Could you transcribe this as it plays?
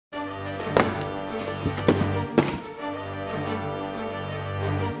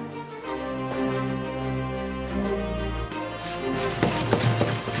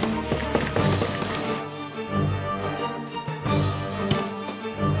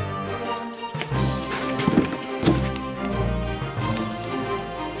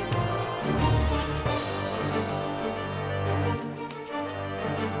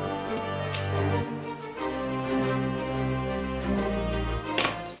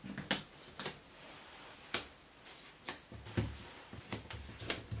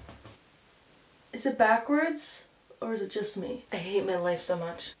Is it backwards? Or is it just me? I hate my life so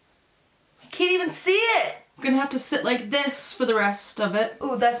much. I can't even see it! I'm gonna have to sit like this for the rest of it.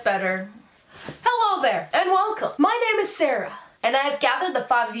 Ooh, that's better. Hello there, and welcome. My name is Sarah, and I've gathered the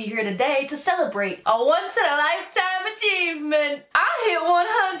 5 of you here today to celebrate a once-in-a-lifetime achievement. I hit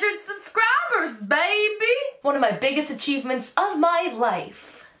 100 subscribers, baby! One of my biggest achievements of my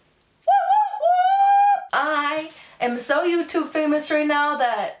life. Woo, woo, woo! I am so YouTube famous right now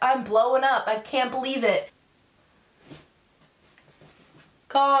that I'm blowing up. I can't believe it.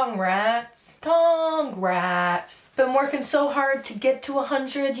 Congrats. Congrats. Been working so hard to get to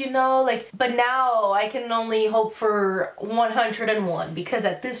 100, you know, like, but now I can only hope for 101 because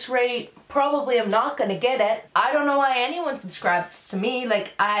at this rate, probably I'm not gonna get it. I don't know why anyone subscribes to me.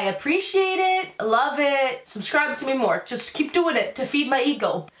 Like, I appreciate it, love it. Subscribe to me more. Just keep doing it to feed my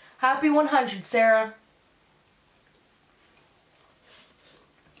ego. Happy 100, Sarah.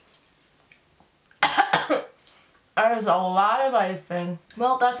 That is a lot of icing.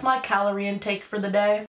 Well, that's my calorie intake for the day.